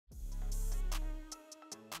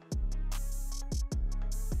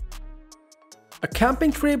A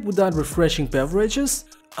camping trip without refreshing beverages?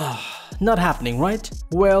 Not happening, right?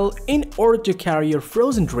 Well, in order to carry your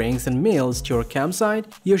frozen drinks and meals to your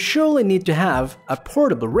campsite, you surely need to have a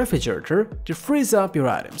portable refrigerator to freeze up your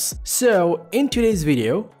items. So, in today's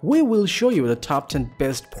video, we will show you the top 10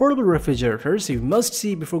 best portable refrigerators you must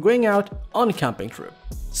see before going out on a camping trip.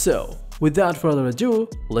 So, without further ado,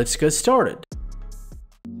 let's get started.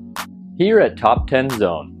 Here at Top 10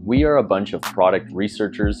 Zone, we are a bunch of product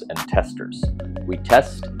researchers and testers. We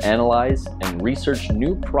test, analyze, and research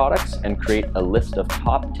new products and create a list of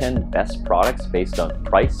top 10 best products based on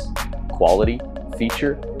price, quality,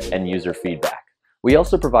 feature, and user feedback. We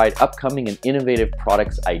also provide upcoming and innovative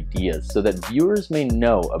products ideas so that viewers may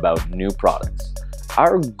know about new products.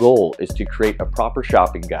 Our goal is to create a proper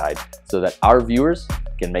shopping guide so that our viewers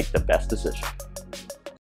can make the best decision.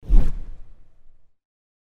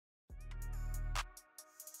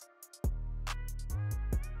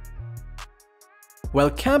 While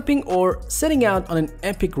camping or setting out on an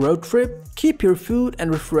epic road trip, keep your food and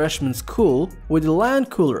refreshments cool with the Land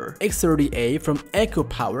Cooler X30A from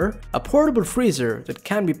EcoPower, a portable freezer that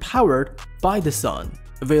can be powered by the sun.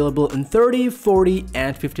 Available in 30, 40,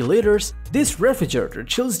 and 50 liters, this refrigerator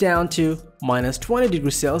chills down to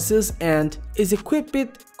 -20°C and is equipped with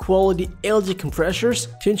quality LG compressors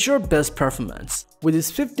to ensure best performance. With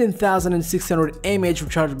its 15,600 mAh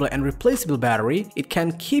rechargeable and replaceable battery, it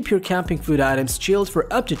can keep your camping food items chilled for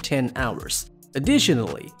up to 10 hours.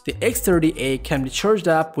 Additionally, the X30A can be charged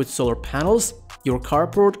up with solar panels, your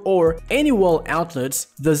carport, or any wall outlets,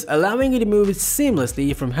 thus allowing you to move it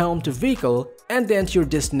seamlessly from home to vehicle and then to your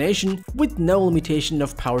destination with no limitation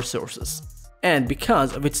of power sources. And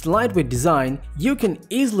because of its lightweight design, you can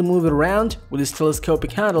easily move it around with its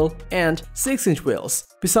telescopic handle and 6-inch wheels.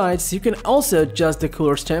 Besides, you can also adjust the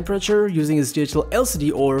cooler's temperature using its digital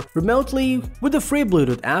LCD or remotely with the free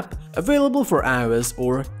Bluetooth app available for iOS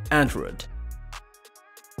or Android.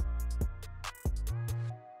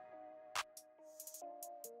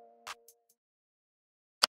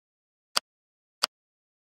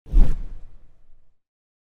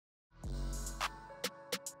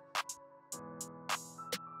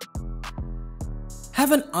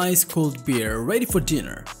 Have an ice-cold beer ready for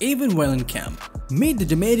dinner, even while in camp. Meet the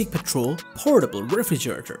Dometic Patrol Portable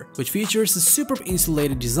Refrigerator, which features a superb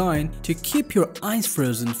insulated design to keep your ice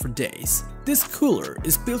frozen for days. This cooler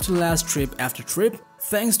is built to last trip after trip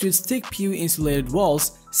thanks to its thick PU insulated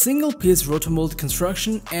walls, single-piece rotomold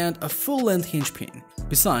construction, and a full-length hinge pin.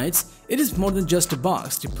 Besides, it is more than just a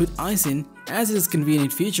box to put ice in, as it has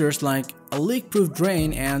convenient features like a leak-proof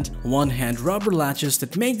drain and one-hand rubber latches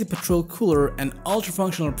that make the Patrol Cooler an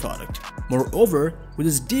ultra-functional product. Moreover, with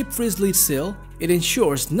its deep freeze lid seal, it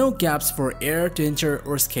ensures no gaps for air to enter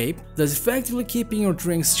or escape, thus effectively keeping your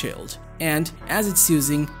drinks chilled. And as it's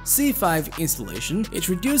using C5 insulation, it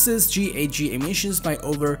reduces GHG emissions by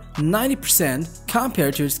over 90%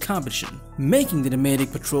 compared to its competition, making the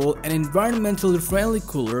Dometic Patrol an environmentally friendly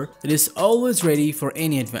cooler that is always ready for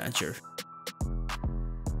any adventure.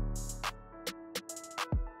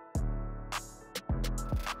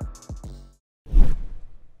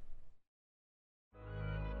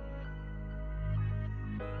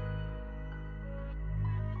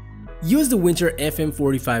 Use the Winter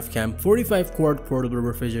FM45 Cam 45-quart portable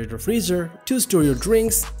refrigerator freezer to store your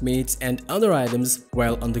drinks, meats, and other items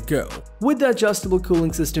while on the go. With the adjustable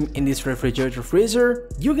cooling system in this refrigerator freezer,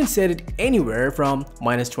 you can set it anywhere from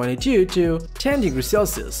 -22 to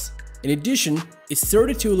 10°C. In addition, its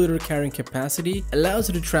 32-liter carrying capacity allows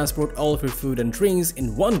you to transport all of your food and drinks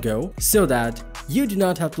in one go so that you do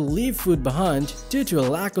not have to leave food behind due to a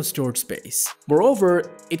lack of storage space. Moreover,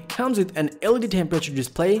 it comes with an LED temperature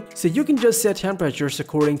display so you can just set temperatures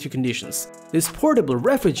according to conditions. This portable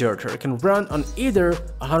refrigerator can run on either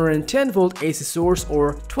 110-volt AC source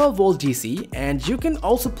or 12-volt DC, and you can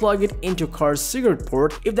also plug it into a car's cigarette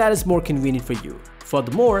port if that is more convenient for you.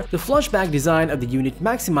 Furthermore, the flushback design of the unit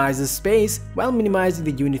maximizes space while minimizing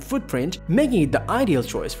the unit footprint, making it the ideal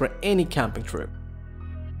choice for any camping trip.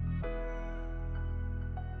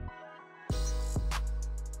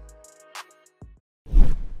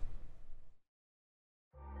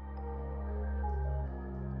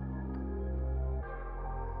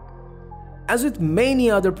 As with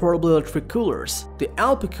many other portable electric coolers, the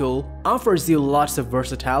AlpiCool offers you lots of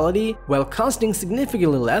versatility while costing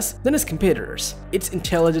significantly less than its competitors. Its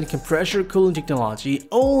intelligent compressor cooling technology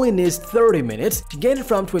only needs 30 minutes to get it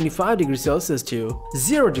from 25 degrees Celsius to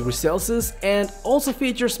 0 degrees Celsius, and also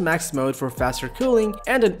features max mode for faster cooling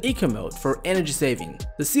and an eco mode for energy saving.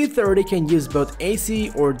 The C30 can use both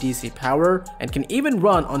AC or DC power and can even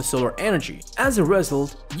run on solar energy. As a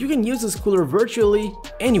result, you can use this cooler virtually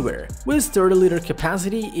anywhere. With its 30-liter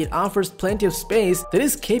capacity, it offers plenty of space that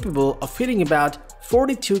is capable of fitting about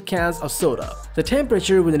 42 cans of soda. The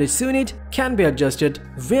temperature within its unit can be adjusted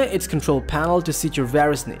via its control panel to suit your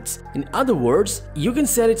various needs. In other words, you can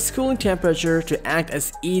set its cooling temperature to act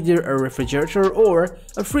as either a refrigerator or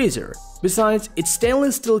a freezer. Besides, its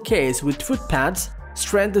stainless steel case with foot pads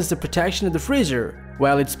strengthens the protection of the freezer,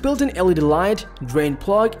 while its built-in LED light, drain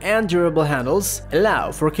plug, and durable handles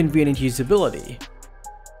allow for convenient usability.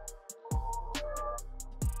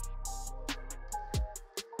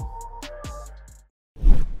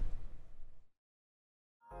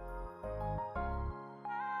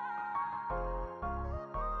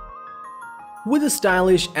 With a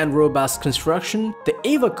stylish and robust construction, the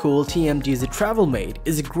EvaCool TMDZ TravelMate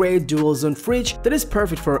is a great dual-zone fridge that is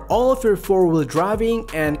perfect for all of your four-wheel driving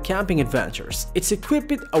and camping adventures. It's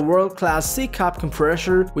equipped with a world-class C-cup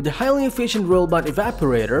compressor with a highly efficient robot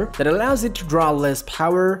evaporator that allows it to draw less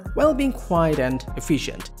power while being quiet and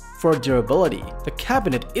efficient. For durability, the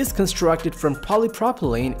cabinet is constructed from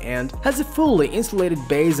polypropylene and has a fully insulated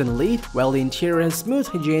base and lid, while the interior has smooth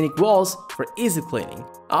hygienic walls for easy cleaning.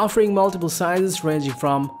 Offering multiple sizes ranging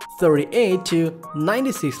from 38 to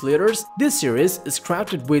 96 liters, this series is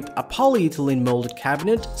crafted with a polyethylene molded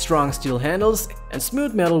cabinet, strong steel handles, and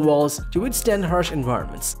smooth metal walls to withstand harsh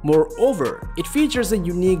environments. Moreover, it features a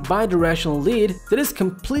unique bidirectional lid that is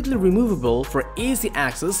completely removable for easy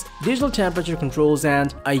access, digital temperature controls,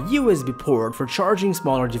 and a USB port for charging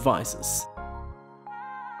smaller devices.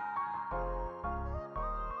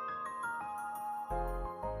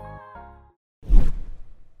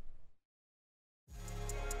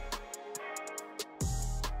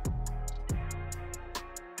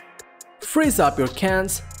 Freeze up your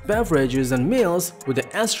cans, beverages, and meals with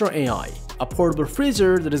the Astra AI, a portable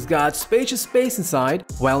freezer that has got spacious space inside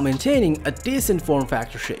while maintaining a decent form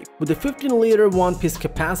factor shape. With a 15-liter one-piece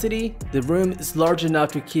capacity, the room is large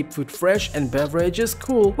enough to keep food fresh and beverages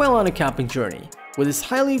cool while on a camping journey. With its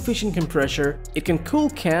highly efficient compressor, it can cool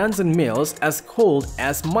cans and meals as cold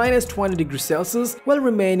as -20 degrees Celsius while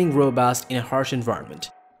remaining robust in a harsh environment.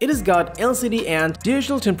 It has got LCD and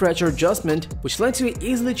digital temperature adjustment, which lets you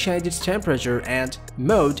easily change its temperature and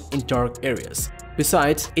mode in dark areas.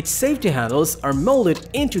 Besides, its safety handles are molded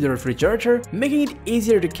into the refrigerator, making it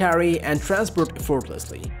easier to carry and transport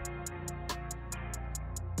effortlessly.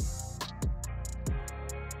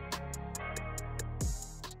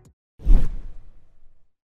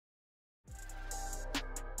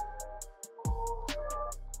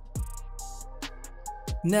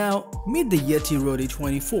 Now, meet the Yeti Roti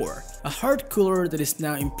 24, a hard cooler that is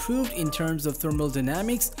now improved in terms of thermal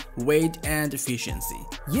dynamics, weight, and efficiency.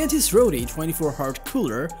 Yeti's Roti 24 hard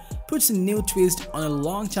cooler puts a new twist on a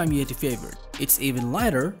long-time Yeti favorite. It's even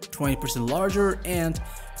lighter, 20% larger, and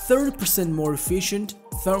 30% more efficient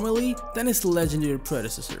thermally than its legendary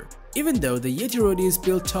predecessor. Even though the Yeti Roti is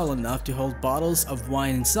built tall enough to hold bottles of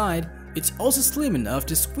wine inside, it's also slim enough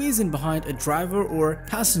to squeeze in behind a driver or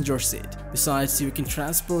passenger seat. Besides, you can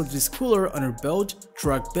transport this cooler on a boat,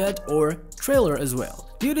 truck bed, or trailer as well.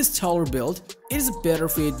 Due to its taller build, it is a better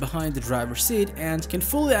fit behind the driver's seat and can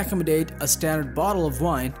fully accommodate a standard bottle of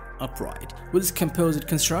wine upright. With its composite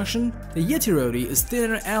construction, the Yeti Roti is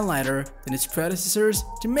thinner and lighter than its predecessors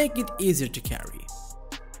to make it easier to carry.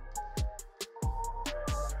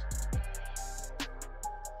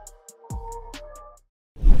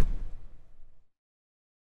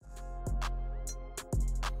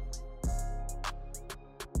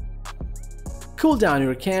 Cool down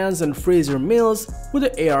your cans and freeze your meals with the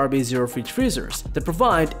ARB Zero Fridge freezers that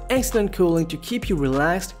provide excellent cooling to keep you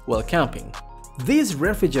relaxed while camping. These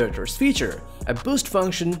refrigerators feature a boost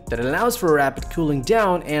function that allows for rapid cooling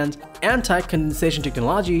down and anti-condensation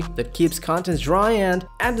technology that keeps contents dry and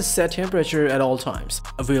at the set temperature at all times.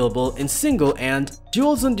 Available in single and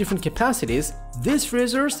dual-zone different capacities, these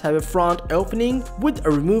freezers have a front opening with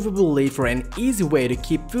a removable lid for an easy way to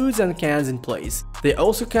keep foods and cans in place. They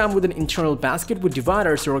also come with an internal basket with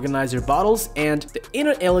dividers to organize your bottles, and the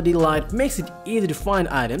inner LED light makes it easy to find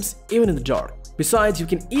items even in the dark. Besides, you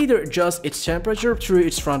can either adjust its temperature through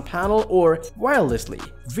its front panel or wirelessly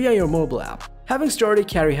via your mobile app. Having sturdy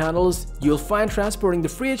carry handles, you'll find transporting the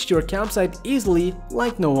fridge to your campsite easily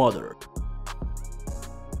like no other.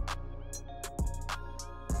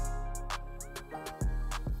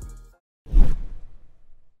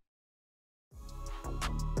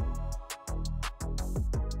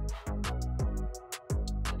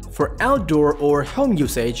 For outdoor or home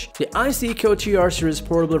usage, the ICECO TR Series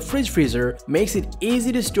portable fridge freezer makes it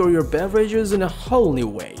easy to store your beverages in a whole new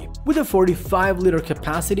way. With a 45-liter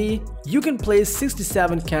capacity, you can place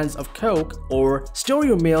 67 cans of Coke or store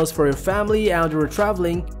your meals for your family outdoor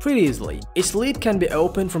traveling pretty easily. Its lid can be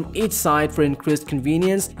opened from each side for increased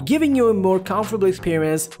convenience, giving you a more comfortable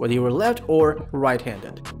experience whether you are left or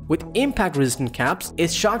right-handed. With impact-resistant caps,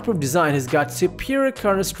 its shockproof design has got superior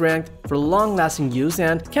current strength for long-lasting use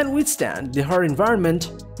and can withstand the hard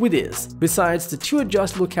environment with ease. Besides, the two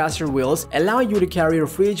adjustable caster wheels allow you to carry your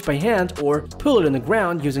fridge by hand or pull it on the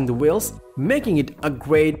ground using the wheels, making it a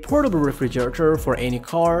great portable refrigerator for any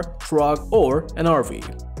car, truck, or an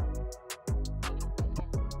RV.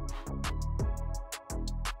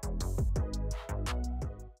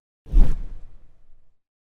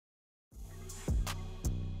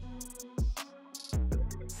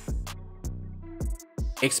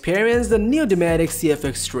 Experience the new Dometic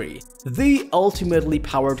CFX3, the ultimately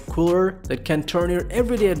powered cooler that can turn your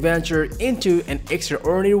everyday adventure into an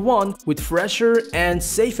extraordinary one with fresher and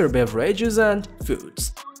safer beverages and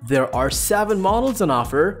foods. There are 7 models on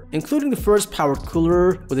offer, including the first powered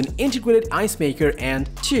cooler with an integrated ice maker and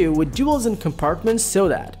 2 with dual-zone compartments so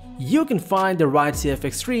that you can find the right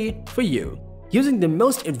CFX3 for you. Using the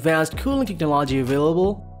most advanced cooling technology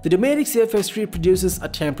available, the Dometic CFX3 produces a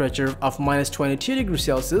temperature of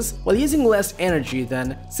 -22°C while using less energy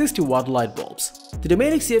than 60-watt light bulbs. The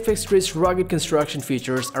Dometic CFX3's rugged construction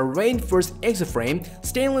features a reinforced exoframe,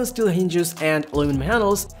 stainless steel hinges, and aluminum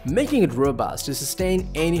handles, making it robust to sustain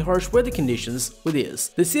any harsh weather conditions with ease.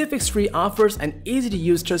 The CFX3 offers an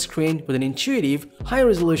easy-to-use touchscreen with an intuitive,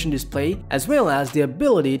 high-resolution display, as well as the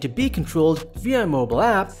ability to be controlled via a mobile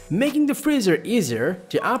app, making the freezer easier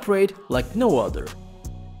to operate like no other.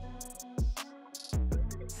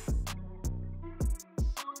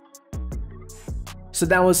 So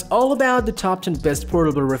that was all about the top 10 best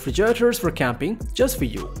portable refrigerators for camping, just for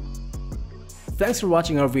you. Thanks for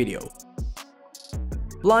watching our video.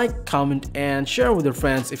 Like, comment, and share with your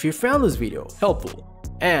friends if you found this video helpful.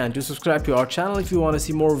 And do subscribe to our channel if you want to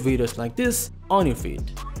see more videos like this on your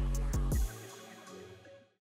feed.